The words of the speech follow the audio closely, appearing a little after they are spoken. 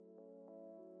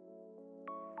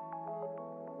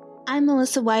I'm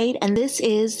Melissa White, and this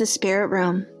is the Spirit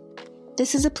Room.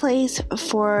 This is a place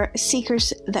for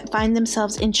seekers that find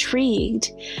themselves intrigued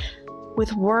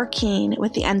with working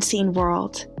with the unseen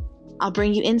world. I'll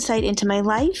bring you insight into my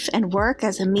life and work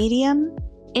as a medium,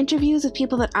 interviews with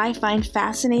people that I find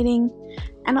fascinating,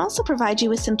 and also provide you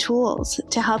with some tools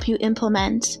to help you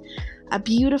implement a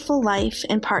beautiful life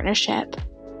in partnership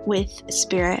with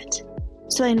Spirit.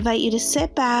 So I invite you to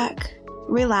sit back,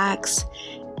 relax,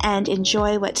 and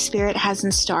enjoy what Spirit has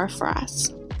in store for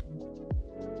us.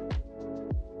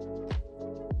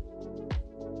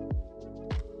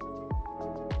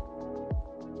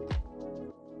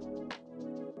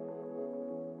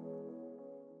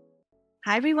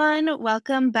 Hi, everyone.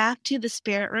 Welcome back to the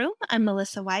Spirit Room. I'm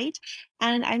Melissa White,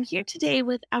 and I'm here today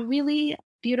with a really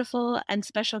beautiful and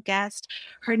special guest.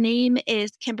 Her name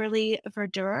is Kimberly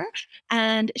Virdure,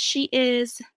 and she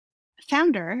is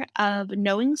founder of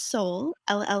Knowing Soul,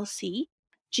 LLC,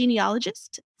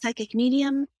 genealogist, psychic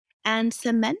medium, and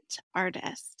cement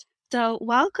artist. So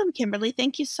welcome, Kimberly.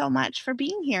 Thank you so much for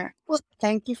being here. Well,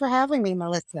 thank you for having me,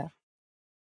 Melissa.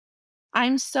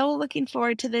 I'm so looking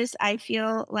forward to this. I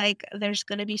feel like there's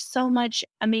going to be so much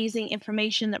amazing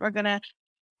information that we're going to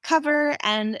cover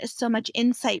and so much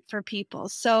insight for people.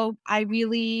 So I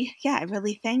really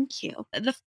thank you.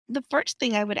 The first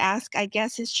thing I would ask, I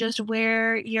guess, is just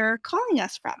where you're calling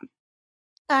us from.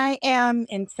 I am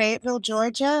in Fayetteville,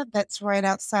 Georgia. That's right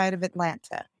outside of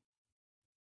Atlanta.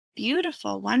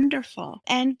 Beautiful, wonderful.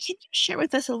 And can you share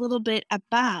with us a little bit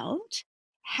about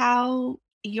how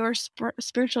your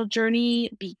spiritual journey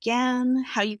began,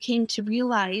 how you came to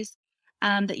realize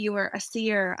that you were a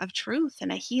seer of truth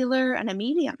and a healer and a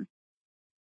medium?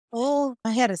 Oh,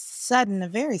 I had a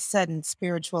very sudden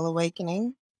spiritual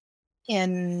awakening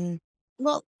kind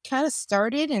of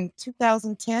started in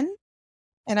 2010.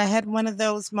 And I had one of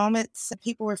those moments that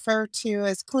people refer to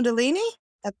as a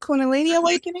Kundalini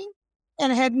awakening.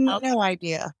 And I had Oh, no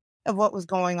idea of what was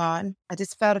going on. I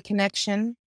just felt a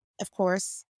connection, of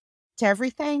course, to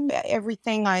everything.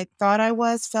 Everything I thought I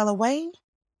was fell away.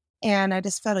 And I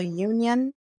just felt a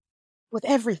union with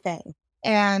everything.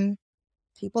 And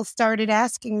people started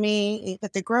asking me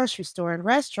at the grocery store and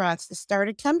restaurants. They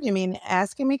started coming to me and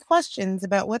asking me questions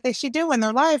about what they should do in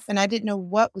their life. And I didn't know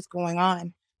what was going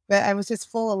on, but I was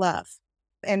just full of love.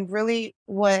 And really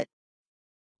what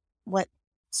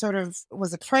sort of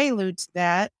was a prelude to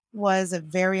that was a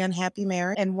very unhappy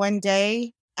marriage. And one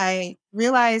day I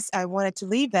realized I wanted to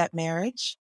leave that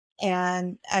marriage.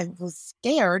 And I was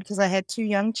scared because I had two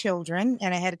young children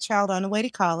and I had a child on the way to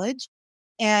college.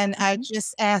 And I mhm.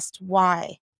 just asked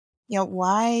why.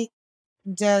 Why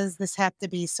does this have to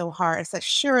be so hard? I said,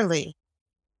 surely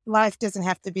life doesn't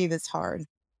have to be this hard.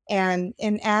 And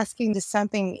in asking this,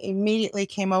 something immediately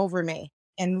came over me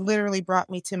and literally brought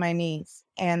me to my knees.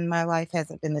 And my life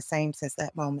hasn't been the same since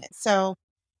that moment. So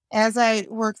as I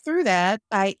worked through that,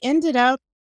 I ended up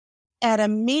at a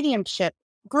mediumship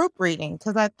group reading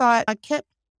because I thought I kept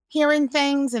hearing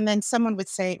things and then someone would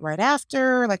say it right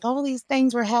after, like all these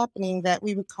things were happening that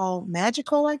we would call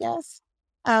magical, I guess.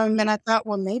 And I thought,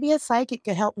 well, maybe a psychic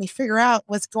could help me figure out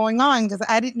what's going on because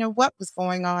I didn't know what was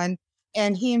going on.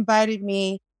 And he invited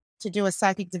me to do a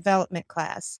psychic development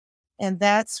class. And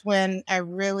that's when I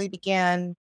really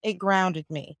began, it grounded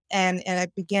me. And I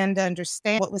began to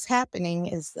understand what was happening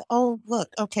is, oh, look,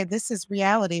 okay, this is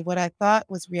reality. What I thought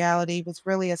was reality was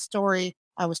really a story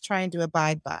I was trying to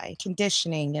abide by,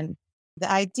 conditioning. And the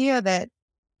idea that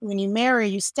when you marry,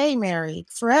 you stay married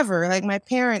forever. Like my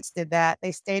parents did that.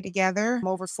 They stayed together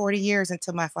over 40 years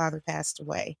until my father passed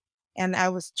away. And I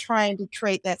was trying to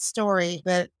create that story,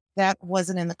 but that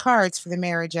wasn't in the cards for the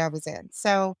marriage I was in.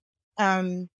 So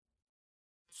um,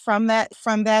 from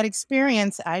that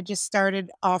experience, I just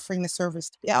started offering the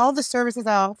service. All the services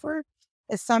I offer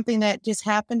is something that just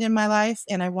happened in my life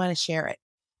and I want to share it.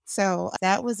 So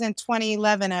that was in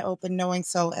 2011. I opened Knowing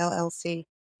Soul LLC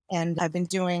and I've been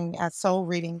doing soul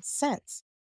readings since.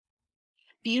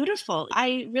 Beautiful.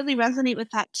 I really resonate with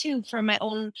that too for my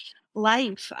own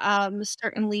life.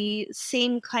 Certainly,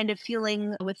 same kind of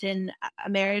feeling within a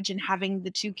marriage and having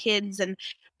the two kids and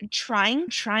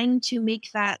trying to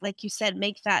make that, like you said,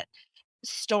 make that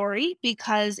story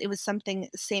because it was something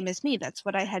same as me. That's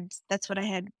what I had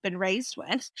been raised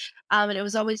with. And it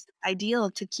was always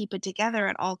ideal to keep it together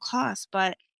at all costs.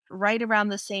 But right around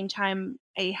the same time,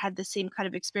 I had the same kind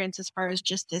of experience as far as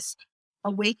just this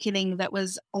awakening that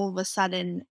was all of a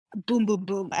sudden boom, boom,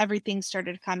 boom. Everything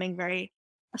started coming very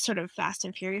sort of fast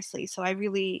and furiously. So I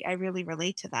really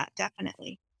relate to that,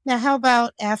 definitely. Now, how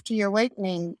about after your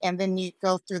awakening and then you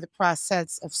go through the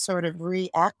process of sort of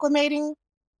reacclimating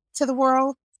to the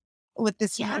world? with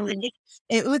this Yeah, young.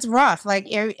 It was rough. Like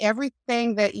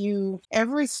everything that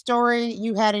every story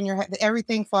you had in your head,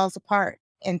 everything falls apart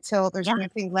until there's yeah,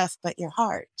 nothing left but your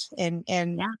heart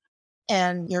yeah,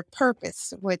 and your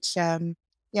purpose, which,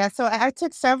 yeah, so I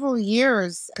took several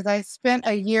years because I spent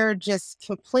a year just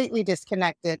completely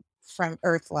disconnected from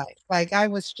earth life. Like I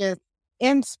was just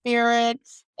in spirit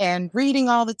and reading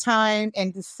all the time.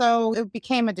 And so it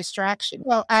became a distraction.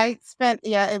 Well, I spent,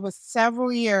 yeah, it was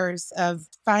several years of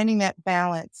finding that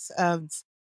balance of,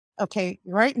 okay,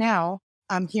 right now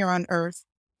I'm here on earth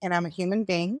and I'm a human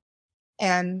being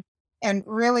and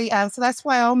really, so that's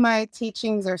why all my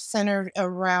teachings are centered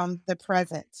around the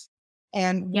present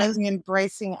and yeah. really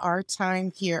embracing our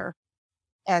time here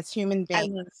as human I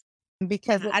beings love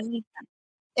because yeah, I love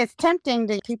it's tempting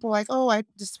to people like, oh, I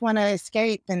just want to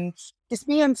escape and just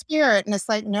be in spirit. And it's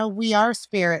like, no, we are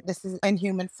spirit. This is in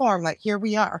human form. Like here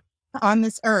we are on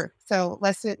this earth. So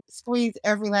squeeze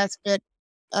every last bit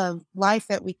of life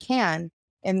that we can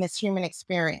in this human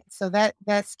experience. So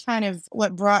that's kind of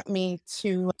what brought me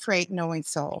to create Knowing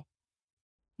Soul.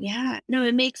 yeah, no,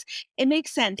 it makes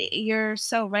sense. You're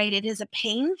so right. It is a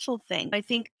painful thing. I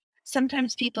think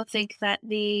sometimes people think that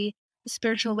the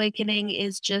spiritual awakening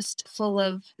is just full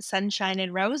of sunshine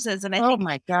and roses, and I Oh think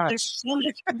my there's gosh. so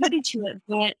much beauty to it,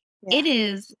 but Yeah. it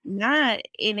is not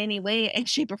in any way,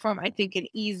 shape, or form, I think, an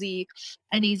easy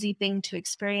thing to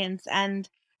experience. And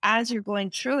as you're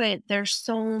going through it, there's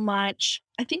so much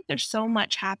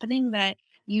happening that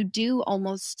you do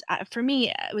almost for me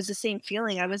it was the same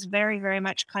feeling. I was very very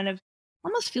much kind of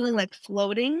almost feeling like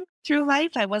floating through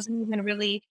life. I wasn't even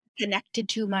really connected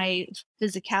to my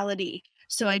physicality,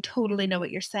 so I totally know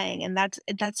what you're saying, and that's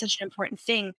such an important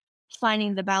thing,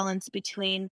 finding the balance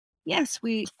between, yes,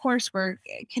 we of course we're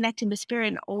connecting with spirit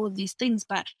and all of these things,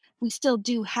 but we still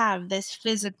do have this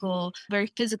very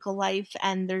physical life,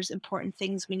 and there's important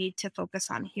things we need to focus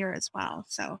on here as well.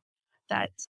 So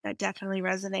that that definitely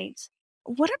resonates.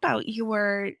 What about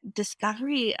your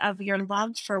discovery of your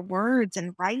love for words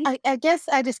and writing? I guess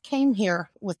I just came here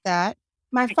with that.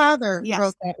 My father wrote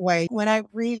Yes. that way. When I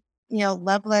read,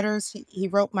 love letters he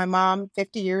wrote my mom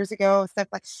 50 years ago, stuff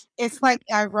like it's like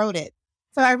I wrote it.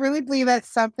 So I really believe that's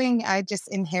something I just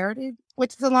inherited,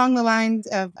 which is along the lines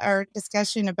of our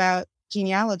discussion about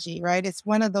genealogy, right? It's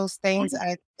one of those things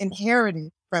I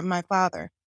inherited from my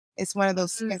father. It's one of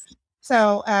those Mhm. things.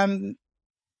 So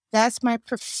that's my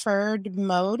preferred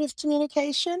mode of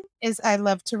communication is I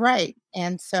love to write.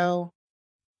 And so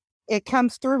it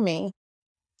comes through me.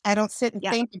 I don't sit and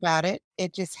Yeah. think about it.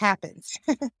 It just happens.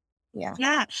 Yeah.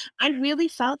 Yeah. I really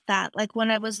felt that, like,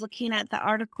 when I was looking at the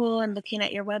article and looking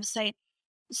at your website,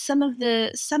 some of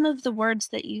the words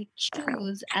that you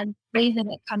choose and the way that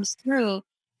it comes through,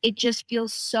 it just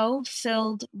feels so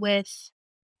filled with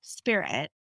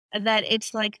spirit that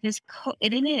it's like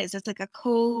it is. It's like a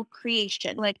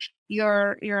co-creation. Like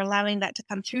you're allowing that to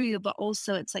come through you, but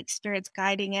also it's like spirit's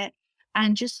guiding it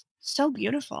and just so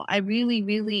beautiful. I really,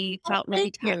 really Oh, felt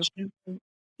really thank you. touched.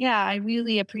 Yeah, I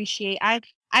really appreciate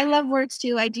I love words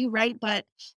too. I do write, but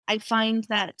I find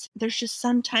that there's just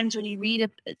sometimes when you read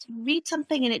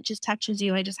something and it just touches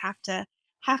you, I just have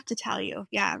to tell you.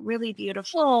 Yeah, really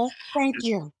beautiful. Oh, thank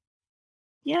you.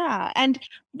 Yeah. And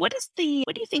what do you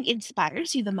think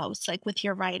inspires you the most, like with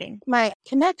your writing? My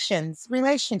connections,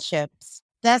 relationships.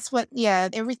 That's what, yeah,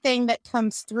 everything that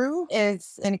comes through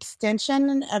is an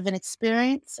extension of an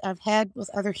experience I've had with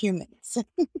other humans,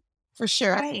 for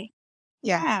sure. Right.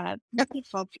 Yeah. Yeah,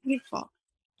 beautiful, beautiful.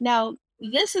 Now,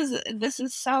 this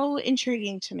is so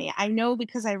intriguing to me. I know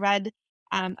because I read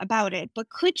about it, but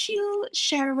could you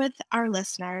share with our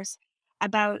listeners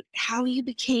about how you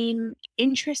became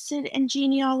interested in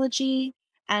genealogy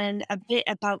and a bit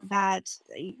about that,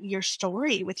 your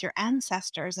story with your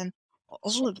ancestors and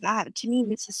all of that? To me,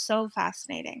 this is so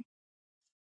fascinating.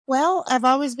 Well, I've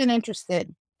always been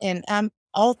interested in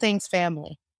all things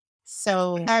family.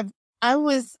 So I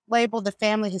was labeled a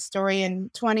family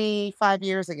historian 25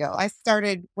 years ago. I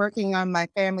started working on my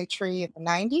family tree in the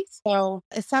 90s. So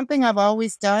it's something I've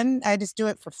always done. I just do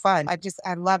it for fun.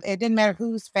 I love it. It didn't matter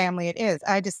whose family it is.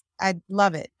 I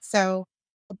love it. So,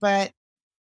 but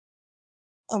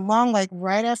along like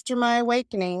right after my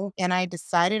awakening, and I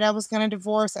decided I was going to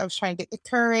divorce, I was trying to get the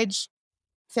courage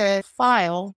to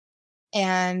file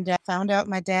and found out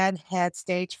my dad had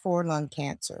stage 4 lung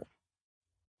cancer.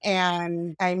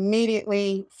 And I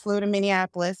immediately flew to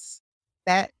Minneapolis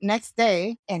that next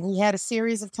day, and he had a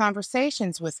series of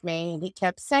conversations with me, and he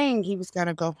kept saying he was going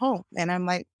to go home. And I'm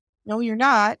like, no, you're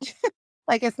not.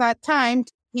 Like, it's not time.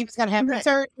 He was going to have Right.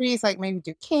 surgeries, like maybe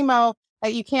do chemo.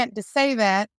 Like, you can't just say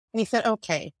that. And he said,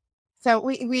 okay. So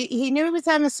he knew he was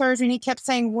having surgery, and he kept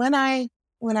saying, when I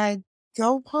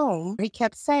go home, he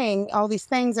kept saying all these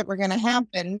things that were gonna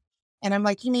happen, and I'm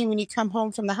like, "You mean when you come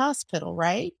home from the hospital,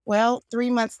 right?" Well, 3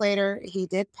 months later, he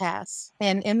did pass,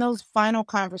 and in those final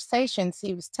conversations,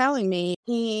 he was telling me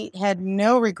he had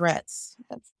no regrets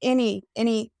of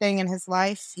anything in his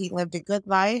life. He lived a good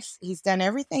life. He's done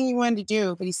everything he wanted to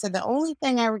do, but he said, "The only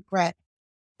thing I regret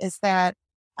is that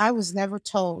I was never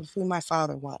told who my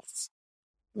father was."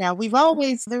 Now, we've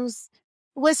always there's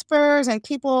whispers and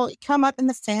people come up in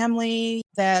the family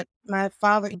that my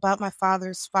father about my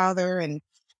father's father, and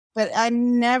but I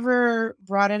never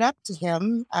brought it up to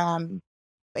him.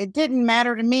 It didn't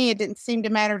matter to me, it didn't seem to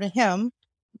matter to him.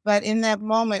 But in that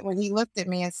moment when he looked at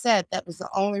me and said that was the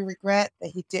only regret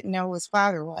that he didn't know who his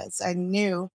father was, I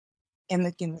knew in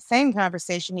the same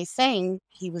conversation he's saying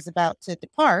he was about to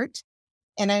depart,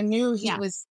 and I knew he Yeah.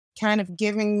 was kind of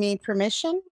giving me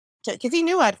permission to, because he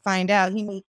knew I'd find out.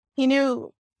 He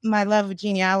knew my love of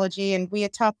genealogy, and we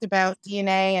had talked about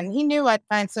DNA, and he knew I'd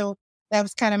find, so that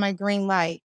was kind of my green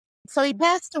light. So he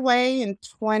passed away in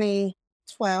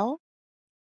 2012,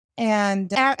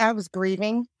 and I was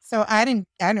grieving, so I didn't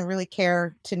really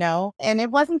care to know. And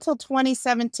it wasn't until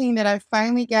 2017 that I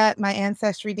finally got my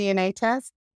ancestry DNA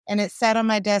test, and it sat on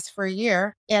my desk for a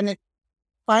year, and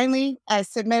finally, I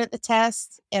submitted the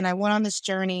test and I went on this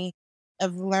journey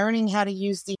of learning how to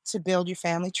use the to build your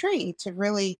family tree to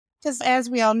really, because as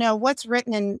we all know, what's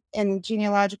written in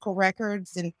genealogical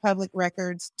records and public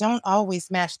records don't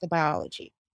always match the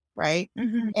biology, right?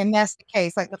 Mhm. And that's the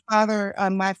case. Like the father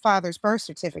on my father's birth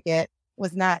certificate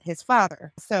was not his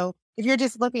father. So if you're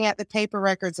just looking at the paper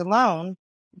records alone,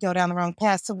 you go down the wrong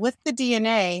path. So with the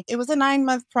DNA, it was a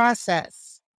 9-month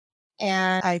process,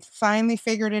 and I finally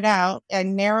figured it out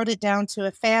and narrowed it down to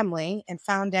a family and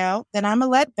found out that I'm a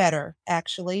Ledbetter,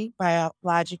 actually,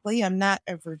 biologically. I'm not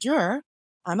a Virdure.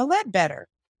 I'm a Ledbetter.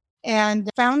 And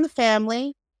found the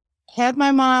family, had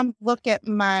my mom look at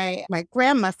my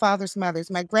grandmother's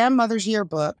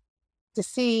yearbook to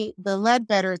see the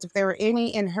Ledbetters, if there were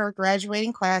any in her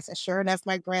graduating class. And sure enough,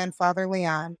 my grandfather,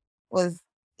 Leon, was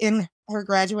in her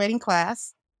graduating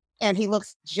class. And he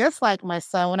looks just like my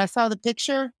son. When I saw the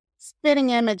picture, spitting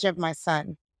image of my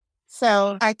son.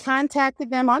 So I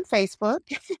contacted them on Facebook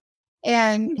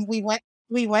and we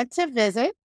went to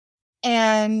visit,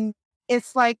 and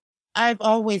it's like I've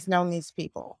always known these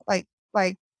people. Like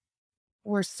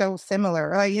we're so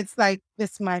similar. Like it's like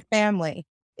this my family.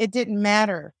 It didn't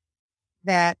matter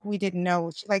that we didn't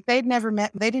know, like they'd never met,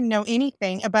 they didn't know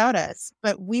anything about us,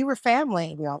 but we were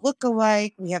family. We all look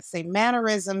alike. We have the same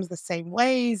mannerisms, the same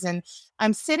ways. And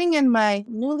I'm sitting in my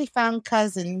newly found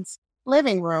cousin's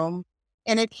living room,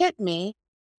 and it hit me.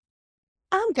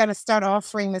 I'm going to start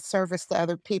offering this service to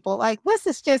other people. Like, this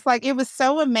is just like, it was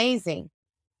so amazing.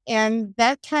 And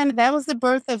that was the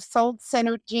birth of soul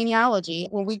centered genealogy.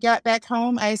 When we got back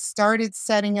home, I started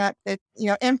setting up the,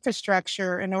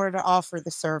 infrastructure in order to offer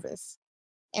the service.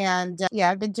 And, yeah,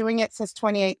 I've been doing it since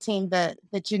 2018, the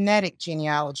genetic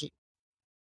genealogy.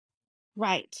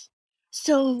 Right.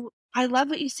 So I love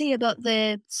what you say about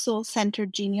the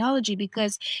soul-centered genealogy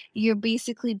because you're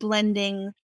basically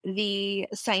blending the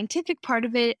scientific part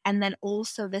of it and then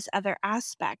also this other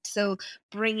aspect. So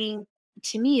bringing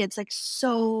to me, it's like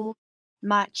so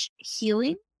much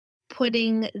healing,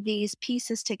 putting these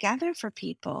pieces together for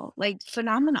people, like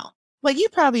phenomenal. Well, you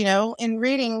probably know in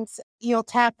readings, you'll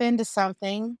tap into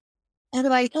something and be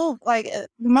like, oh, like the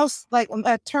most, like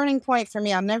a turning point for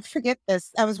me. I'll never forget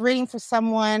this. I was reading for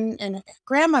someone, and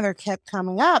grandmother kept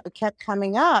coming up. It kept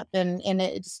coming up. And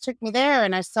it just took me there.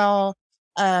 And I saw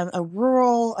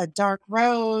a dark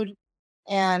road.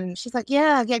 And she's like,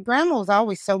 yeah, yeah, grandma was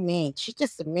always so mean. She's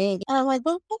just a mean. And I'm like,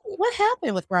 well, what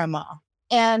happened with grandma?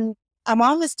 And I'm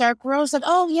on this dark road. It's like,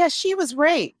 oh, yeah, she was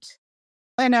raped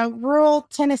in a rural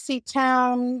Tennessee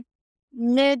town,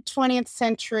 mid 20th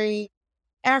century,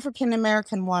 African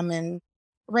American woman,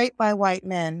 raped by white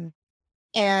men,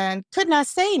 and could not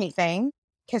say anything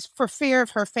because for fear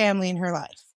of her family and her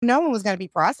life. No one was going to be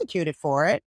prosecuted for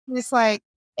it. It's like,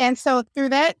 and so through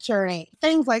that journey,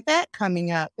 things like that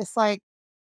coming up, it's like,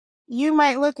 you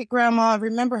might look at grandma and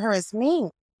remember her as mean.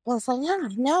 Well, it's like, yeah,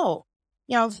 no,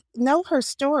 know her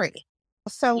story.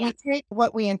 So Yeah. we take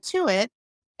what we intuit,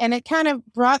 and it kind of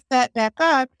brought that back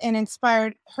up and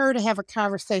inspired her to have a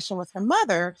conversation with her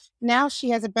mother. Now she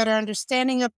has a better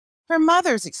understanding of her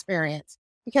mother's experience,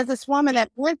 because this woman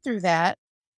that went through that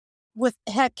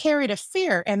had carried a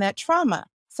fear and that trauma.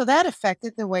 So that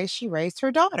affected the way she raised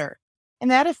her daughter. And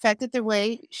that affected the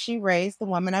way she raised the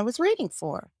woman I was reading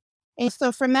for. And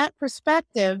so from that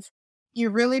perspective, you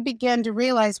really begin to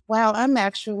realize, wow, I'm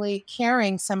actually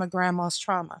carrying some of grandma's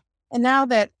trauma. And now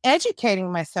that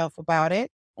educating myself about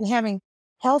it and having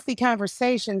healthy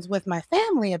conversations with my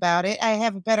family about it, I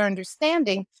have a better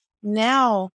understanding.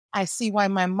 Now I see why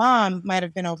my mom might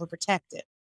have been overprotective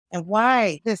and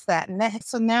why this, that, and that.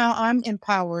 So now I'm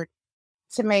empowered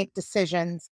to make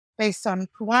decisions based on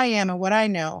who I am and what I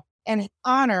know and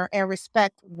honor and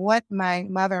respect what my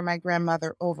mother and my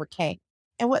grandmother overcame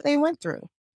and what they went through.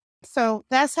 So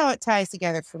that's how it ties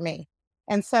together for me.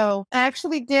 And so I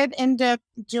actually did end up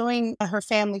doing her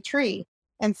family tree.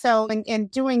 And so in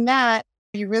doing that,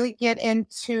 you really get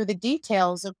into the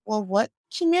details of, well, what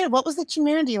was the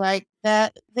community like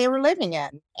that they were living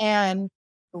in? And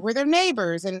who were their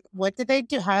neighbors? And what did they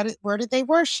do? Where did they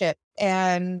worship?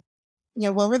 And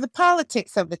what were the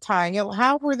politics of the time?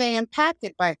 How were they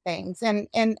impacted by things?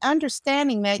 And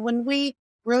understanding that when we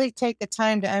really take the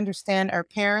time to understand our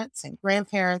parents and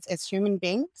grandparents as human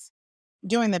beings,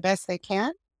 doing the best they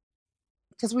can,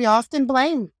 because we often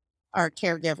blame our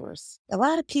caregivers. A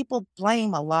lot of people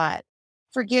blame a lot,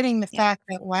 forgetting the Yeah. fact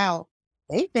that, wow,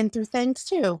 they've been through things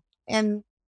too, and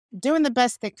doing the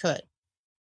best they could.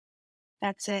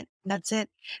 That's it. That's it.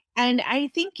 And I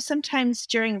think sometimes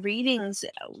during readings,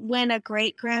 when a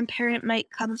great grandparent might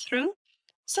come through,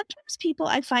 sometimes people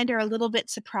I find are a little bit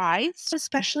surprised,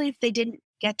 especially if they didn't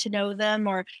get to know them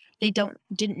or they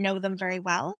didn't know them very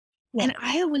well. Yeah. And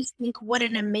I always think what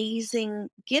an amazing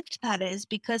gift that is,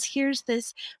 because here's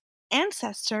this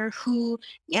ancestor who,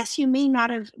 yes, you may not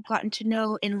have gotten to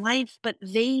know in life, but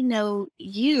they know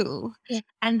you Yeah.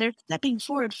 and they're stepping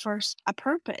forward for a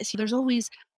purpose. There's always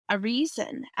a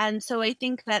reason. And so I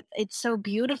think that it's so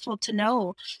beautiful to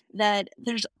know that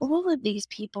there's all of these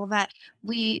people that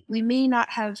we may not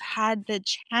have had the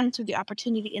chance or the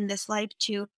opportunity in this life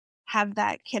to have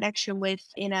that connection with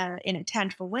in a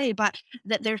tangible way, but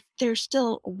that they're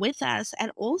still with us.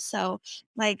 And also,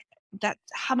 like, that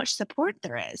how much support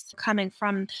there is coming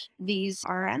from these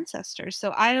our ancestors.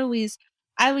 So I always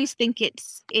think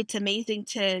it's amazing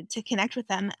to connect with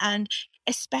them. And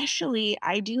especially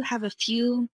I do have a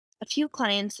few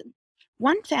clients,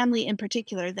 one family in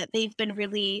particular, that they've been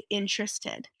really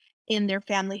interested in their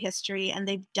family history, and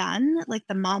they've done, like,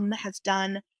 the mom has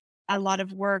done a lot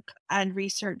of work and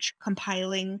research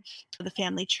compiling the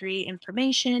family tree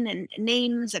information and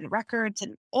names and records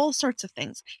and all sorts of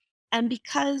things. And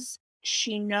because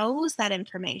she knows that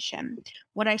information,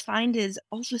 what I find is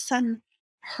all of a sudden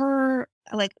her,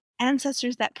 like,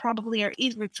 ancestors that probably are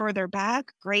either further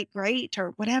back, great great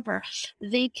or whatever,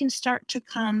 they can start to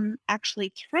come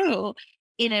actually through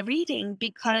in a reading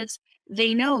because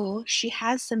they know she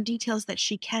has some details that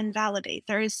she can validate.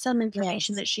 There is some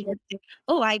information Yes. that she can say,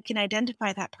 oh, I can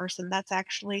identify that person. That's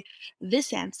actually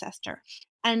this ancestor.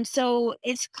 And so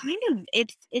it's kind of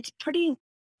it's pretty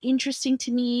interesting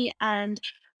to me. And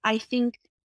I think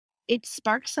it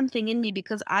sparked something in me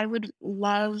because I would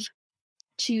love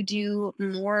to do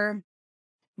more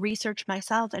research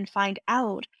myself and find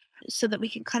out so that we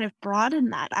can kind of broaden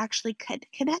that, actually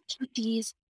connect with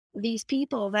these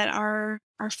people that are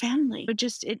our family.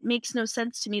 It makes no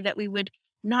sense to me that we would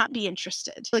not be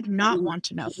interested, like not want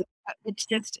to know.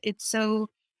 It's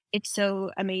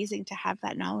so amazing to have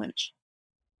that knowledge.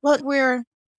 Well, we're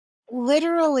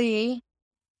literally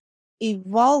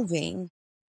evolving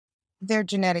their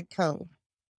genetic code.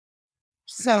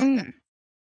 So Mm,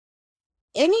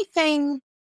 anything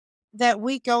that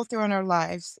we go through in our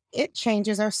lives, it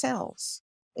changes our cells.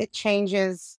 It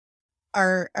changes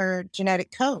our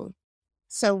genetic code.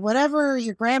 So whatever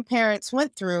your grandparents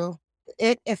went through,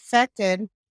 it affected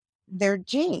their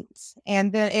genes.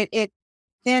 And then it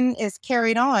then is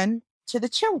carried on to the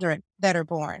children that are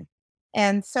born.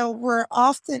 And so we're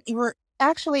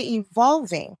actually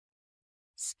evolving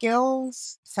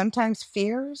skills, sometimes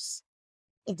fears,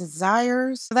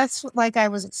 desires. That's like I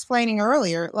was explaining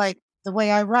earlier, like the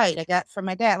way I write, I got from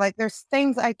my dad. Like there's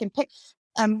things I can pick.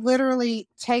 I'm literally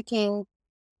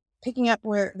picking up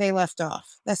where they left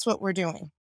off. That's what we're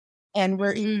doing. And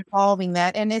we're mm, evolving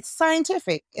that. And it's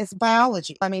scientific, it's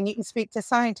biology. I mean, you can speak to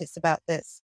scientists about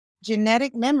this.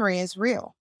 Genetic memory is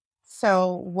real.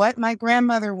 So, what my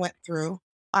grandmother went through,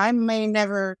 I may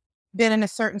never been in a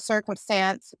certain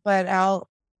circumstance, but I'll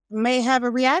may have a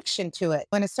reaction to it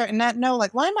when a certain not know,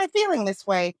 like, why am I feeling this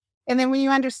way? And then when you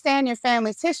understand your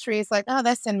family's history, it's like, oh,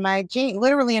 that's in my gene,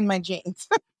 literally in my genes.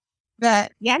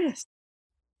 that yes.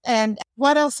 and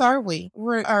what else are we?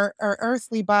 Our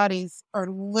earthly bodies are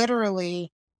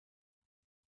literally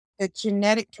the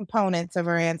genetic components of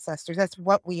our ancestors. That's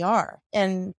what we are.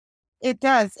 And it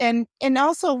does. And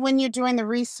also when you're doing the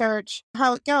research,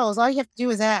 how it goes, all you have to do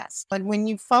is ask. But when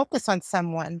you focus on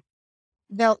someone,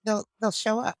 they'll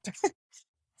show up.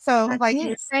 So, That's like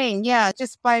you're it. saying, yeah,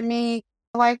 just by me,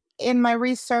 like in my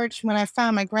research when I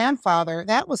found my grandfather,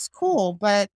 that was cool.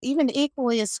 But even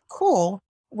equally as cool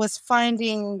was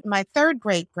finding my third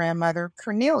great grandmother,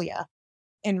 Cornelia,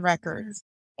 in Mm, records.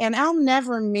 And I'll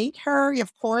never meet her.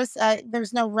 Of course,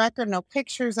 there's no record, no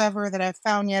pictures of her that I've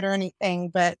found yet or anything,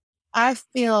 but I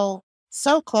feel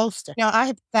so close to,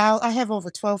 I have over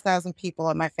 12,000 people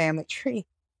on my family tree.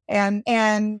 And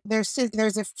there's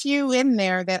a few in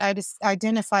there that I just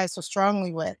identify so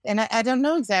strongly with. And I don't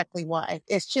know exactly why.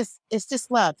 It's just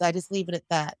love. I just leave it at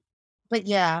that. But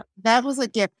yeah, that was a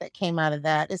gift that came out of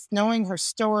that. It's knowing her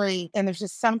story, and there's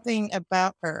just something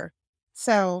about her.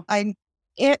 So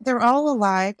they're all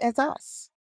alive as us.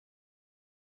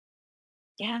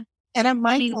 yeah. And I'm She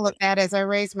mindful of that as I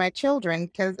raise my children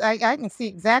because I can see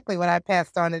exactly what I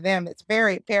passed on to them. It's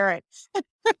very apparent.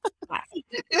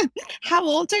 How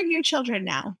old are your children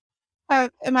now?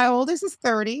 And my oldest is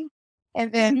 30,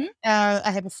 and then Mhm.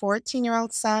 I have a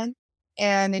 14-year-old son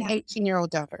and an Yeah.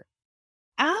 18-year-old daughter.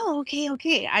 Oh, okay,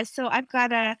 okay. I've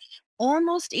got a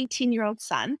almost 18-year-old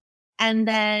son and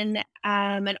then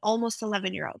an almost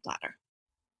 11-year-old daughter.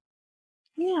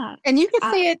 Yeah. And you can Uh,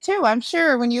 see it too, I'm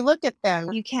sure, when you look at them.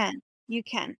 you can. You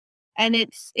can. And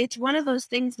it's one of those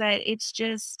things that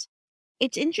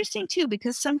it's interesting too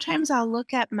because sometimes I'll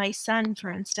look at my son,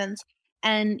 for instance,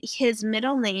 and his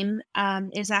middle name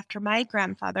is after my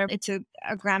grandfather. It's a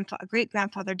great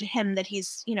grandfather to him that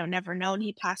he's never known.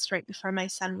 He passed right before my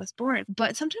son was born.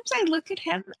 But sometimes I look at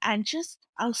him and just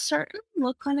a certain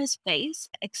look on his face,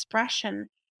 expression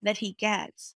that he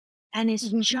gets, and it's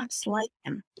Mhm. just like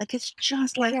him. Like it's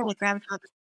just like Yeah, my grandfather.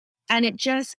 And it's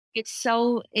just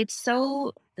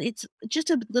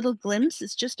a little glimpse,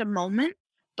 it's just a moment,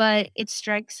 but it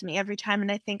strikes me every time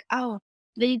and I think, "Oh,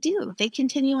 they do. They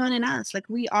continue on in us, like,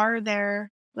 we are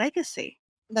their legacy."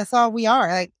 that's all we are,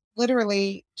 like,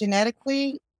 literally,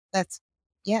 genetically, that's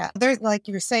yeah. There's like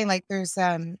you were saying, like, there's,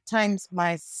 times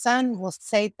my son will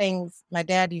say things my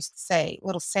dad used to say,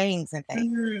 little sayings and things,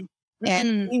 Mhm. and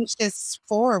Mm. he was just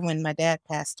 4 when my dad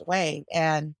passed away,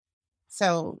 and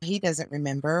so he doesn't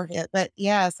remember it, but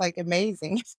yeah, it's, like,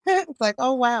 amazing. It's like,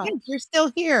 "Oh, wow, Yes, you're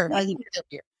still here." yeah, He's still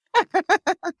here.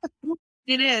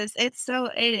 it is. It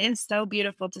is so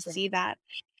beautiful to see that.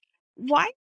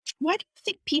 Why why do you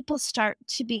think people start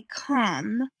to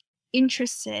become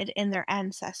interested in their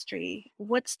ancestry?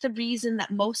 What's the reason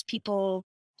that most people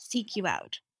seek you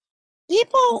out?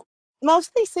 People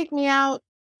mostly seek me out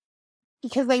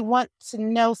because they want to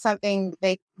know something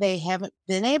they haven't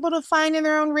been able to find in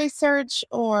their own research,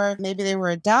 or maybe they were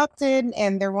adopted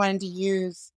and they're wanting to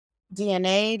use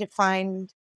DNA to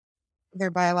find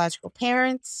their biological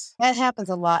parents. That happens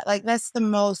a lot. Like, that's the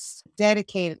most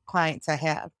dedicated clients I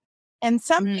have. And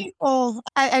some Mm, people,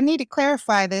 I need to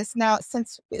clarify this now,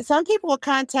 since some people will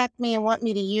contact me and want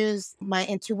me to use my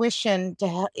intuition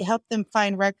to help them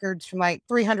find records from like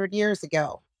 300 years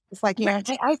ago. It's like, right.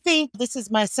 I think this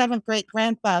is my seventh great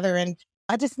grandfather and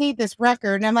I just need this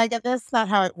record. And I'm like, that's not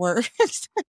how it works.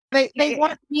 They Yeah,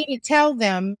 want me to tell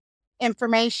them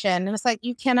information. And it's like,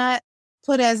 you cannot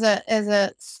put as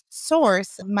a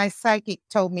source, my psychic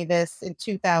told me this in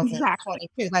exactly,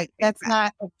 2022. Like, that's exactly.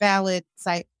 not a valid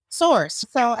source.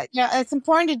 So, yeah, it's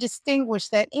important to distinguish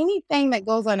that anything that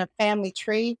goes on a family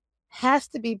tree has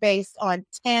to be based on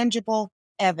tangible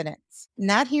evidence,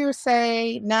 not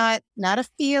hearsay, not a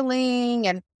feeling.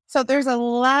 And so there's a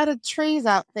lot of trees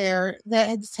out there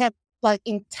that just have like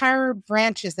entire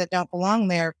branches that don't belong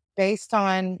there based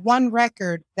on one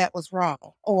record that was wrong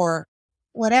or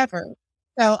whatever.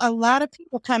 So a lot of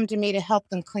people come to me to help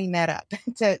them clean that up,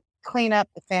 to clean up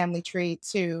the family tree,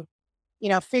 to,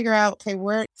 figure out, okay,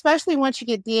 where, especially once you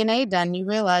get DNA done, you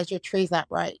realize your tree's not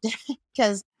right.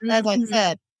 Because as I Mhm.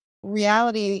 said,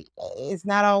 reality is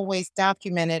not always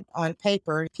documented on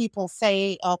paper. People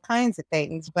say all kinds of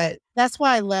things, but that's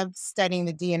why I love studying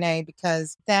the DNA,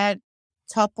 because that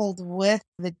coupled with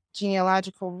the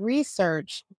genealogical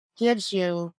research gives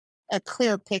you a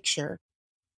clear picture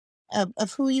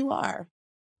of who you are.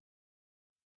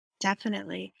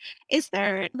 Definitely. Is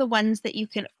there the ones that you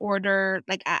can order,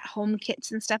 like, at home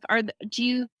kits and stuff? Do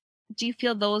you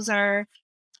feel those are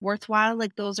worthwhile,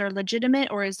 like, those are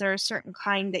legitimate, or is there a certain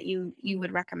kind that you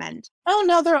would recommend? Oh,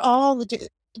 no, they're all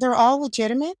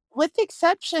legitimate, with the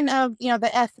exception of, the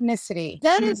ethnicity.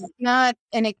 That is Mm, not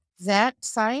an exact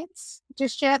science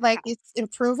just yet, like, yeah, it's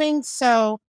improving,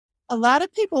 so a lot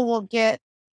of people will get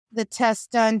the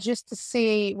test done just to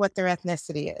see what their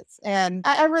ethnicity is, and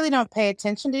I really don't pay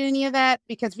attention to any of that,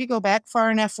 because if you go back far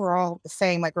enough, we're all the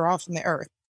same, like, we're all from the earth.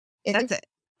 It that's it.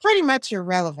 pretty much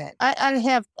irrelevant. I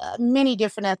have many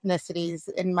different ethnicities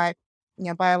in my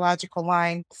biological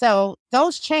line. So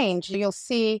those change. You'll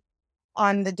see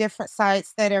on the different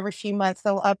sites that every few months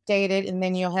they'll update it, and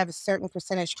then you'll have a certain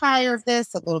percentage higher of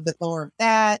this, a little bit lower of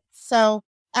that. So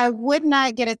I would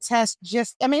not get a test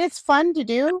just, I mean, it's fun to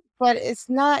do, but it's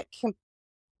not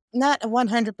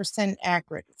 100%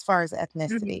 accurate as far as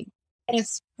ethnicity. Mhm.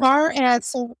 As far as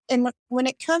so, and when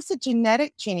it comes to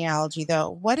genetic genealogy, though,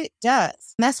 what it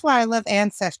does, and that's why I love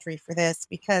Ancestry for this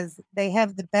because they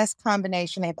have the best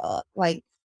combination. They have like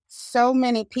so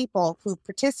many people who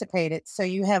participated. So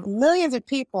you have millions of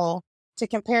people to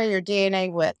compare your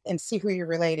DNA with and see who you're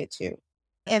related to.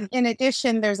 And in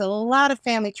addition, there's a lot of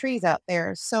family trees out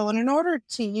there. So in order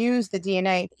to use the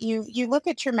DNA, you look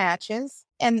at your matches.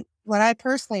 And what I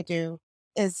personally do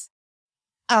is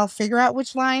I'll figure out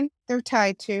which line they're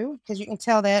tied to because you can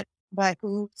tell that by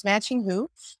who's matching who.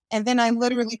 And then I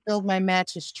literally build my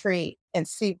matches tree and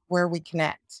see where we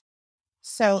connect.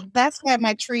 So that's why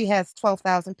my tree has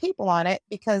 12,000 people on it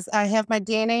because I have my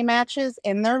DNA matches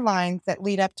in their lines that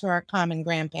lead up to our common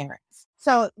grandparents.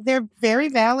 So they're very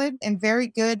valid and very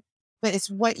good, but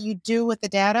it's what you do with the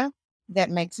data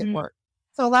that makes it Mhm. work.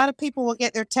 So a lot of people will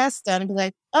get their tests done and be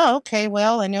like, oh, okay,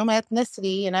 well, I know my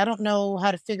ethnicity and I don't know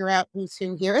how to figure out who's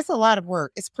who here. It's a lot of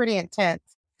work. It's pretty intense.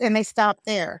 And they stop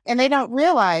there and they don't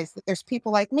realize that there's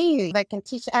people like me that can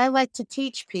teach. I like to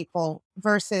teach people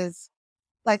versus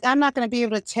like, I'm not gonna be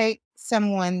able to take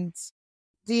someone's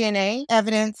DNA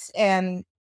evidence and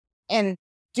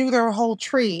do their whole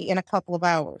tree in a couple of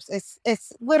hours.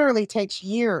 It's literally takes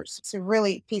years to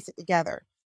really piece it together.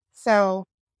 So,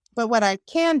 but what I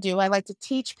can do, I like to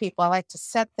teach people. I like to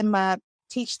set them up,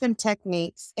 teach them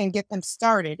techniques, and get them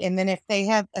started. And then if they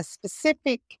have a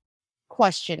specific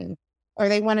question or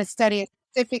they want to study a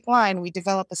specific line, we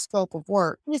develop a scope of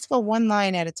work. We just go one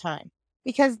line at a time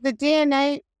because the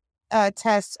DNA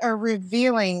tests are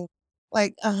revealing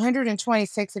like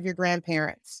 126 of your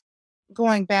grandparents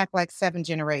going back like 7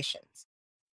 generations.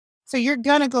 So you're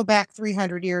gonna go back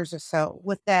 300 years or so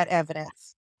with that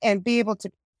evidence and be able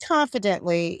to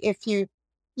confidently, if you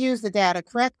use the data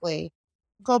correctly,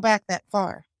 go back that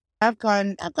far. I've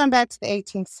gone back to the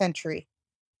 18th century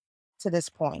to this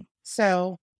point.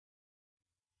 So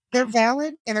they're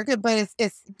valid and they're good, but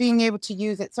it's being able to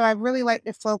use it. So I really like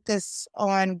to focus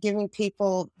on giving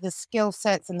people the skill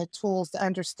sets and the tools to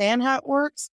understand how it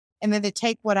works, and then to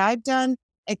take what I've done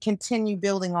and continue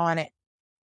building on it.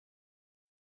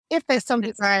 If there's some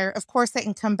desire, of course, they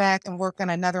can come back and work on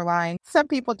another line. Some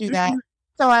people do that. Mhm.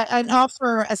 So I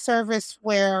offer a service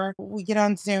where we get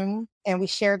on Zoom and we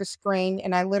share the screen,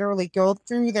 and I literally go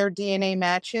through their DNA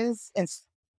matches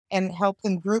and help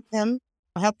them group them,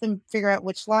 help them figure out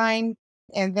which line,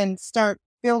 and then start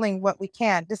building what we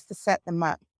can just to set them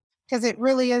up. Because it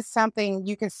really is something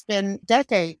you can spend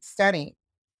decades studying.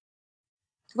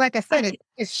 Like I said, I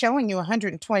it's showing you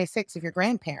 126 of your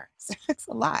grandparents. It's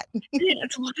a lot.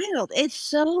 It's wild. It's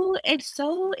so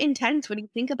intense when you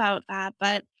think about that,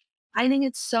 but I think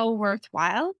it's so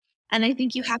worthwhile, and I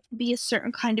think you have to be a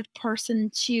certain kind of person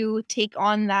to take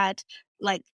on that,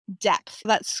 like, depth,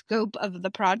 that scope of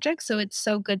the project, so it's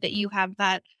so good that you have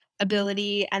that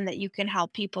ability and that you can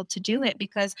help people to do it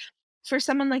because for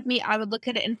someone like me, I would look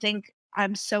at it and think,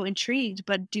 "I'm so intrigued,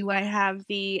 but do I have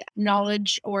the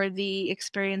knowledge or the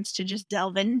experience to just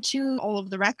delve into all of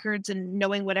the records and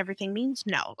knowing what everything means?"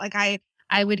 No. Like,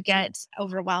 I would get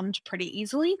overwhelmed pretty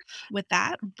easily with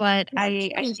that, but I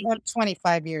think. I'm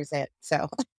 25 years in, so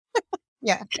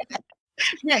yeah.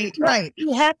 Right, right.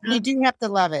 You do have to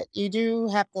love it. You do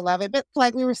have to love it, but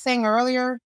like we were saying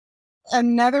earlier,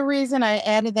 another reason I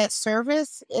added that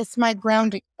service is my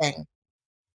grounding thing.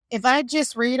 If I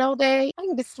just read all day, I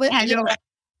can just slip, I know.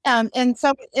 and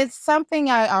so it's something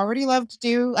I already love to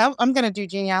do. I'm gonna do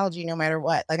genealogy no matter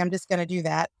what. Like, I'm just gonna do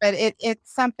that, but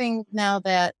it's something now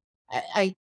that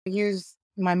I use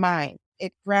my mind.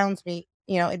 It grounds me,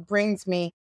 it brings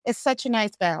me it's such a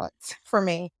nice balance for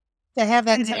me to have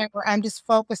that It is. time where I'm just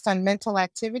focused on mental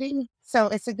activity. So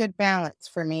it's a good balance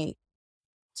for me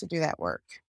to do that work.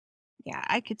 Yeah,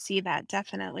 I could see that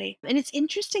definitely. And it's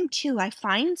interesting too. I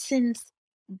find since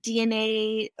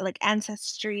DNA, like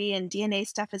ancestry and DNA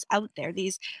stuff is out there,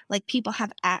 these like people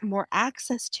have more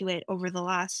access to it over the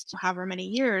last however many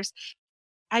years.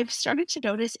 I've started to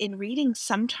notice in reading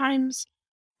sometimes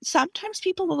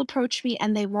people will approach me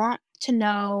and they want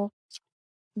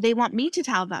me to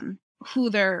tell them who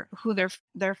their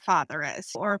father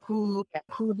is or who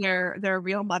their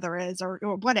real mother is or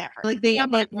whatever. Like My they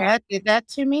want. dad did that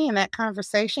to me in that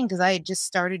conversation because I had just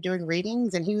started doing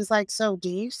readings, and he was like, "So, do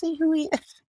you see who he is?"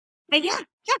 Yeah,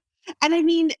 yeah. And I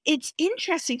mean, it's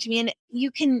interesting to me, and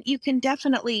you can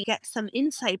definitely get some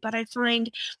insight, but I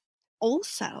find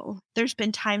also there's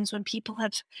been times when people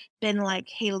have been like,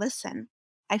 "Hey, listen,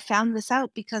 I found this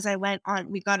out because I went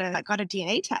on we got a I got a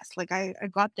DNA test. Like I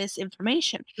got this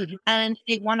information." Mhm. And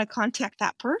they want to contact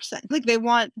that person. Like they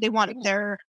want Yeah.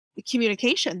 their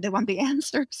communication. They want the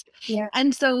answers. Yeah.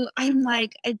 And so I'm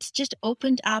like, it's just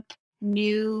opened up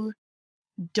new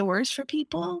doors for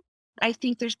people. I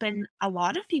think there's been a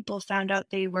lot of people found out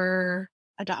they were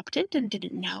adopted and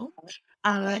didn't know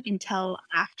until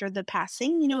after the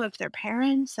passing, of their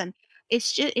parents, and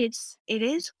it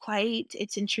is quite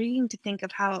it's intriguing to think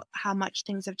of how much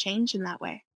things have changed in that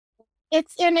way.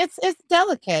 It's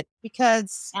delicate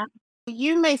because Yeah,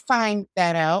 you may find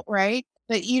that out, right?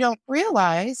 But you don't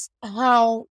realize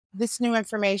how this new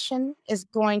information is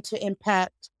going to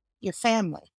impact your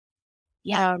family.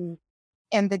 yeah, Um,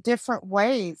 and the different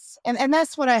ways. And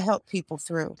that's what I help people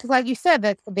through. Because like you said,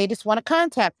 that they just want to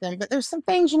contact them, but there's some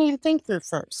things you need to think through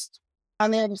first.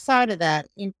 On the other side of that,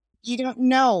 you don't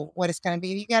know what it's going to be.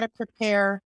 You got to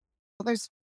prepare. There's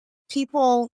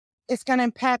people, it's going to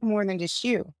impact more than just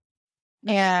you.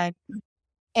 mm, And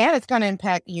and it's going to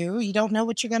impact you. You don't know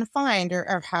what you're going to find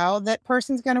or how that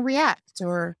person's going to react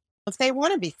or if they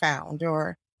want to be found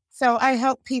or so I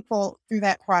help people through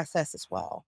that process as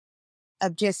well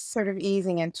of just sort of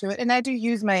easing into it. And I do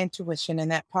use my intuition in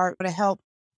that part to help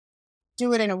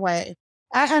do it in a way.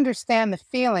 I understand the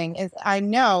feeling is I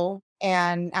know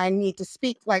and I need to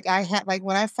speak like I had like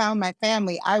when I found my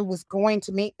family, I was going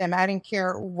to meet them. I didn't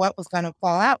care what was going to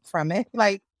fall out from it.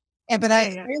 Like and but yeah, I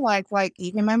yeah, realized like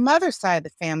even my mother's side of the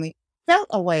family felt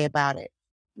a way about it.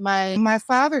 My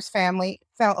father's family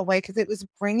felt a way because it was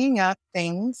bringing up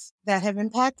things that have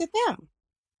impacted them.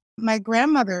 My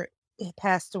grandmother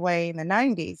passed away in the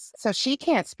 90s, so she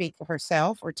can't speak for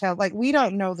herself or tell like, we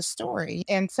don't know the story,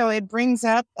 and so it brings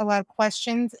up a lot of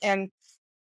questions and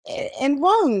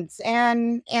wounds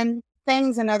and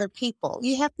things in other people.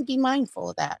 You have to be mindful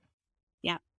of that.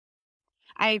 yeah.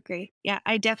 I agree. Yeah,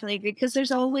 I definitely agree because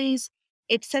there's always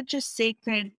it's such a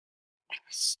sacred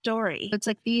story. It's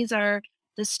like these are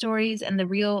the stories and the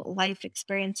real life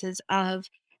experiences of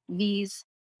these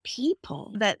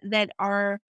people that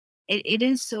are it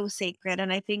is so sacred.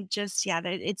 And I think just yeah,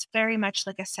 that it's very much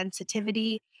like a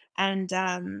sensitivity and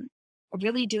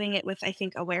really doing it with I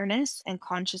think awareness and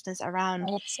consciousness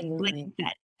around like Absolutely.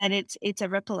 that. And it's a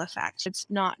ripple effect. It's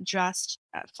not just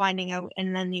finding out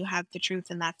and then you have the truth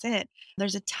and that's it.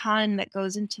 There's a ton that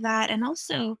goes into that, and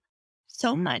also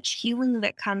so much healing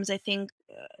that comes, I think,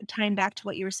 tying back to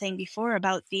what you were saying before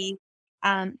about the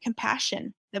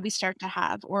compassion that we start to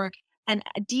have, or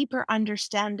a deeper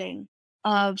understanding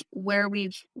of where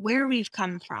we've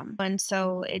come from. And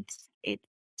so it's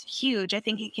huge. I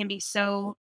think it can be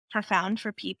so profound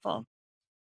for people.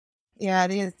 Yeah,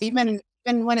 it is. Even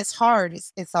when it's hard,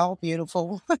 it's all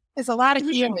beautiful. It's a lot of Mhm.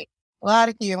 healing. A lot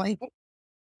of healing.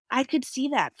 I could see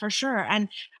that for sure. And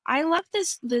I love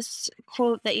this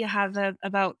quote that you have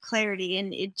about clarity,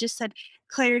 and it just said,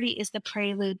 "Clarity is the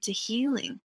prelude to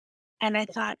healing." And I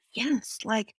thought, yes,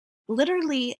 like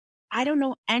literally, I don't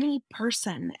know any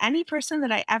person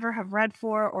that I ever have read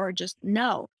for or just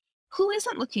know who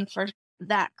isn't looking for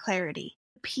that clarity,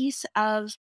 peace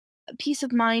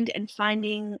of mind and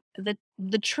finding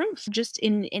the truth just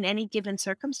in any given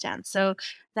circumstance. So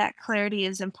that clarity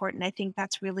is important. I think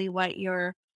that's really what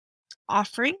you're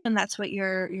offering, and that's what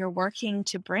you're working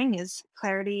to bring is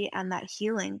clarity and that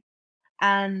healing.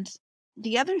 And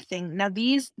the other thing, now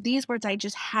these words I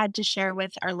just had to share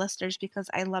with our listeners because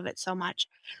I love it so much.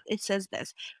 It says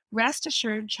this: "Rest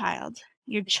assured, child,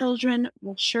 your children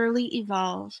will surely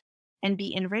evolve and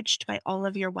be enriched by all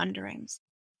of your wonderings."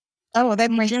 Oh,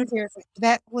 that I brings just tears.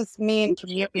 That was me in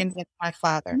me too. communion with my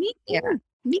father. Me Yeah, too.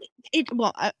 Me it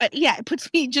well, yeah, it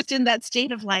puts me just in that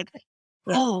state of like,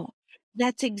 yeah. oh,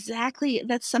 that's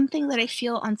something that I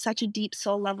feel on such a deep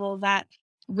soul level that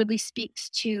really speaks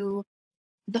to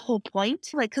the whole point,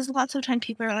 like, because lots of time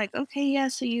people are like, "Okay, yeah,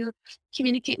 so you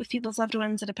communicate with people's loved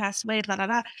ones that have passed away, da, da,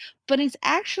 da," but it's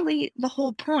actually the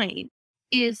whole point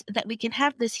is that we can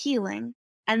have this healing,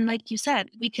 and like you said,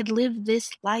 we could live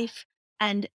this life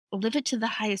and live it to the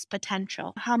highest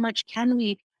potential. How much can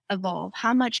we evolve?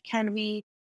 How much can we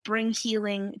bring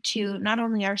healing to not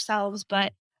only ourselves,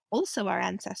 but also our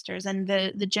ancestors and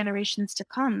the generations to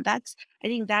come? I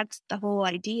think that's the whole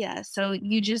idea. So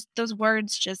those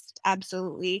words just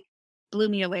absolutely blew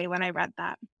me away when I read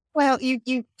that. Well,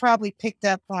 you probably picked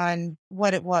up on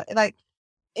what it was. Like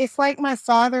it's like my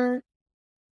father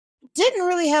didn't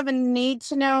really have a need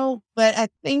to know, but I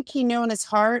think he knew in his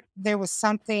heart there was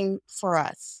something for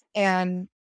us. And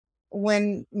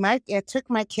when it took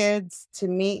my kids to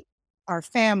meet our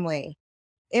family,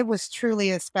 it was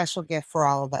truly a special gift for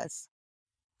all of us.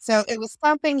 So it was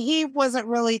something he wasn't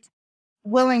really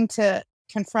willing to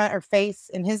confront or face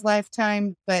in his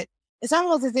lifetime, but it's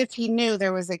almost as if he knew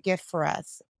there was a gift for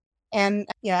us. And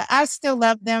yeah, I still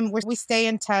love them. We stay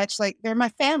in touch. Like they're my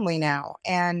family now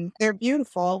and they're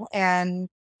beautiful. And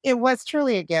it was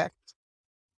truly a gift.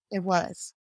 It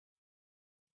was.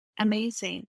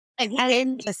 Amazing. And he gave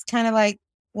And us kind of like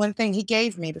one thing he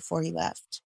gave me before he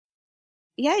left.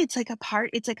 yeah, it's like a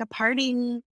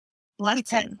parting He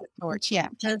passed lesson. the torch. Yeah.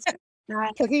 Just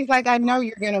that, Because he's like, I know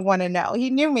you're going to want to know. He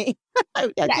knew me.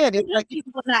 I yeah, did. you It's know like,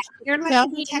 people that you're like tell a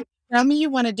me, detective. tell me you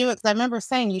want to do it. Because I remember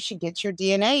saying you should get your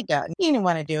DNA done. He didn't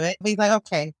want to do it. But he's like,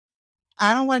 okay,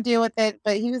 I don't want to deal with it.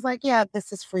 But he was like, yeah,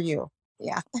 this is for you.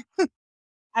 Yeah,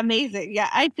 Amazing. Yeah,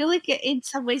 I feel like in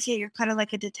some ways, yeah, you're kind of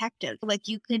like a detective. Like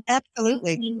you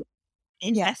absolutely. can Yeah,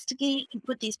 investigate, you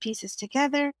put these pieces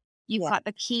together. You've yeah, got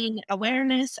the keen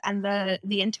awareness and the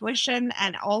intuition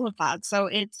and all of that. So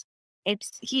it's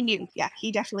he knew, yeah,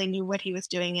 he definitely knew what he was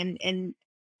doing and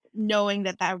knowing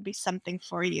that that would be something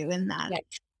for you in that.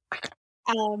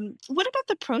 yeah. What about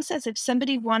the process if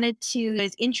somebody wanted to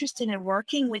is interested in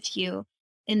working with you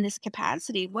in this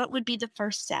capacity? What would be the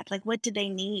first step? Like, what do they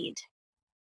need?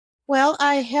 Well,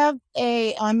 I have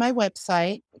a on my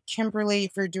website, Kimberly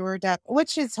Virdure,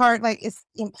 which is hard. Like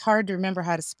hard to remember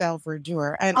how to spell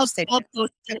Verdure. I understand. I'll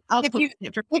post it. I'll If post you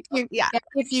it for if people. you Yeah. yeah,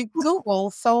 if you Google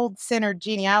soul centered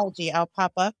genealogy, I'll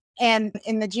pop up. And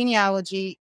in the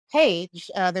genealogy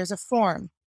page, there's a form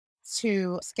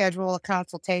to schedule a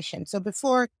consultation. So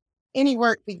before any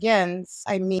work begins,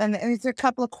 I meet, and there's a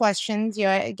couple of questions. You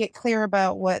know, I get clear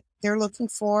about what they're looking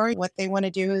for, what they want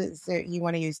to do. Is it you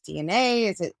want to use DNA?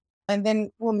 Is it? And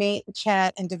then we'll meet,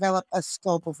 chat, and develop a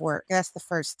scope of work. That's the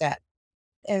first step.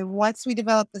 And once we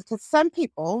develop this, because some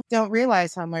people don't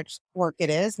realize how much work it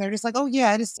is. And they're just like, oh,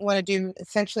 yeah, I just want to do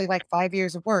essentially like 5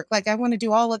 years of work. Like, I want to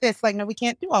do all of this. Like, no, we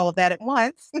can't do all of that at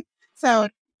once. So,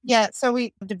 yeah, so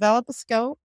we develop a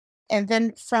scope. And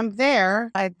then from there,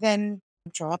 I then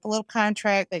draw up a little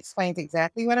contract that explains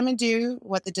exactly what I'm going to do,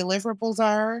 what the deliverables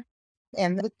are,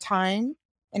 and the time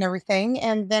and everything.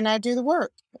 And then I do the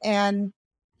work. And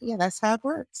yeah, that's how it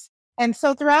works. And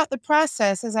so throughout the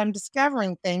process, as I'm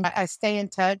discovering things, I stay in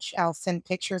touch. I'll send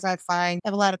pictures I find. I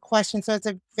have a lot of questions. So it's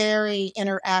a very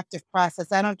interactive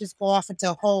process. I don't just go off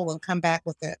into a hole and come back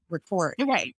with a report.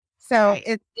 Right. So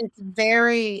Right. it's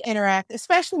very interactive,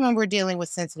 especially when we're dealing with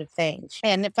sensitive things.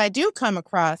 And if I do come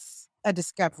across a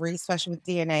discovery, especially with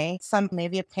DNA, some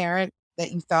maybe a parent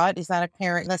that you thought is not a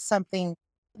parent, that's something,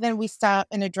 then we stop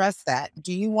and address that.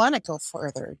 Do you want to go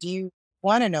further? Do you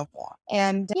want to know more?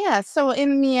 And yeah, so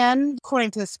in the end,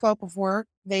 according to the scope of work,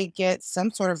 they get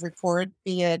some sort of report,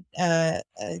 be it a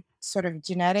sort of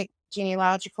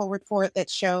genealogical report that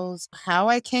shows how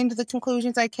I came to the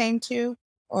conclusions I came to,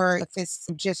 or if it's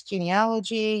just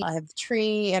genealogy, I have the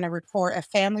tree and a report, a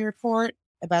family report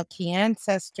about key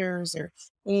ancestors or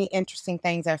any interesting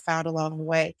things I found along the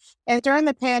way. And during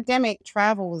the pandemic,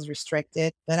 travel was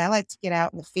restricted, but I like to get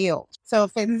out in the field. So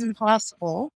if it's Mhm.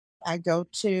 possible, I go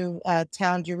to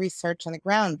town, do research on the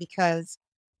ground because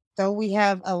though we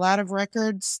have a lot of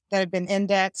records that have been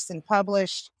indexed and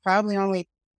published, probably only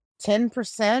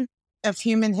 10% of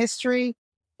human history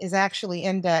is actually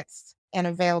indexed and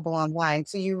available online.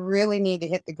 So you really need to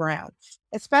hit the ground,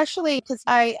 especially because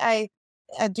I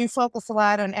do focus a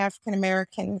lot on African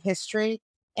American history.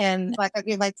 And like I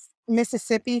like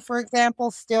Mississippi, for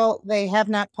example, still they have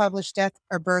not published death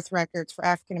or birth records for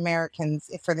African Americans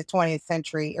for the 20th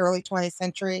century, early 20th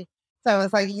century. So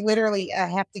it's like you literally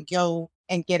have to go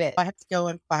and get it. I have to go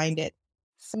and find it.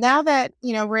 So now that,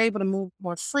 we're able to move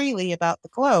more freely about the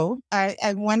globe,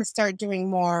 I want to start doing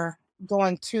more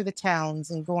going to the towns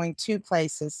and going to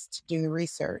places to do the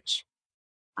research.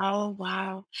 Oh,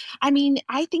 wow. I mean,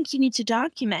 I think you need to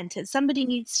document it. Somebody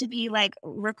needs to be like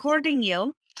recording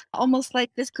you, almost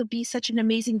like this could be such an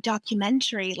amazing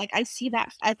documentary. Like, I see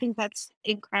that. I think that's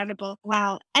incredible.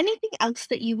 Wow. Anything else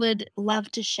that you would love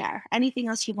to share? Anything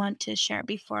else you want to share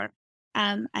before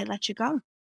I let you go?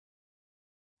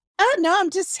 No, I'm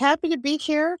just happy to be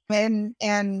here,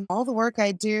 and all the work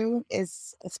I do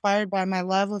is inspired by my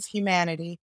love of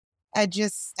humanity. I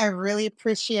really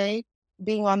appreciate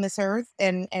being on this earth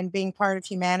and being part of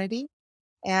humanity,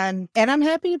 and I'm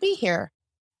happy to be here.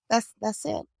 That's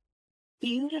it.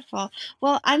 Beautiful.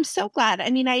 Well, I'm so glad. I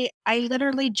mean, I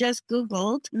literally just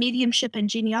Googled mediumship and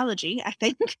genealogy, I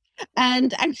think,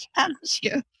 and I found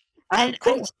you. Oh, And I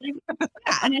cool.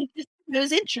 yeah, and I just I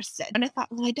was interested. And I thought,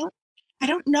 well, I don't I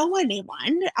don't know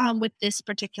anyone, with this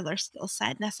particular skill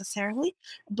set necessarily,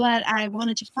 but I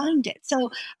wanted to find it. So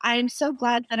I'm so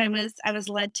glad that I was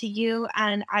led to you,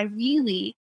 and I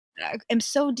really am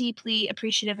so deeply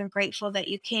appreciative and grateful that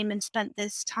you came and spent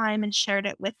this time and shared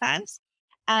it with us.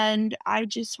 And I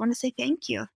just want to say thank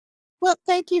you. Well,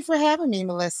 thank you for having me,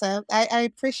 Melissa. I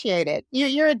appreciate it.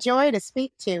 You're a joy to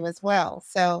speak to as well.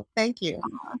 So thank you.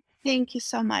 Thank you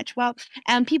so much. Well,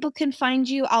 people can find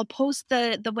you. I'll post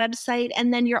the website,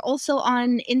 and then you're also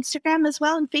on Instagram as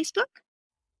well and Facebook.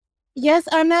 Yes,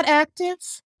 I'm not active.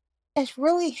 It's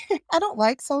really, I don't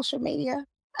like social media.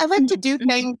 I like to Mhm, do mhm.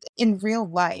 things in real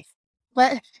life.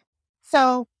 But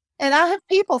so, and I have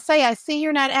people say, I see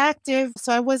you're not active.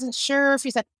 So I wasn't sure if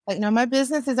you said, like, no, my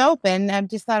business is open. I'm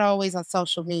just not always on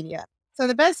social media. So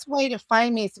the best way to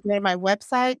find me is to go to my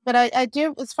website. But I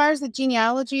do, as far as the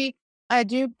genealogy, I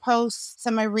do post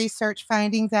some of my research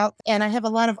findings out. And I have a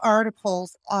lot of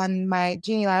articles on my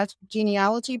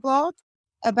genealogy blog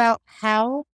about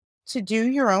how to do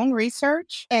your own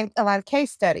research and a lot of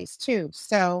case studies too.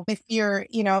 So if you're,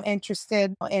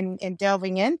 interested in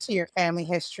delving into your family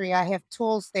history, I have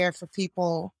tools there for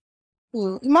people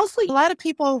who mostly a lot of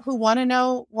people who want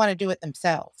to do it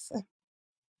themselves,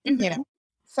 you know. Mhm.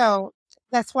 So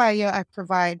that's why I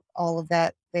provide all of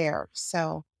that there.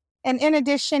 So and in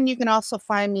addition, you can also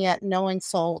find me at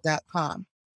knowingsoul.com.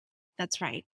 That's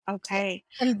right. Okay.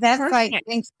 And that site Perfect.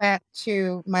 links back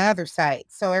to my other site.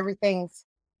 So everything's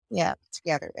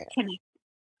together there. Connect.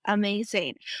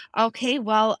 Amazing. Okay,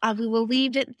 well, we will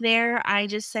leave it there. I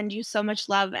just send you so much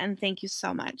love and thank you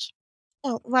so much.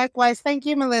 Oh, likewise. Thank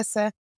you, Melissa.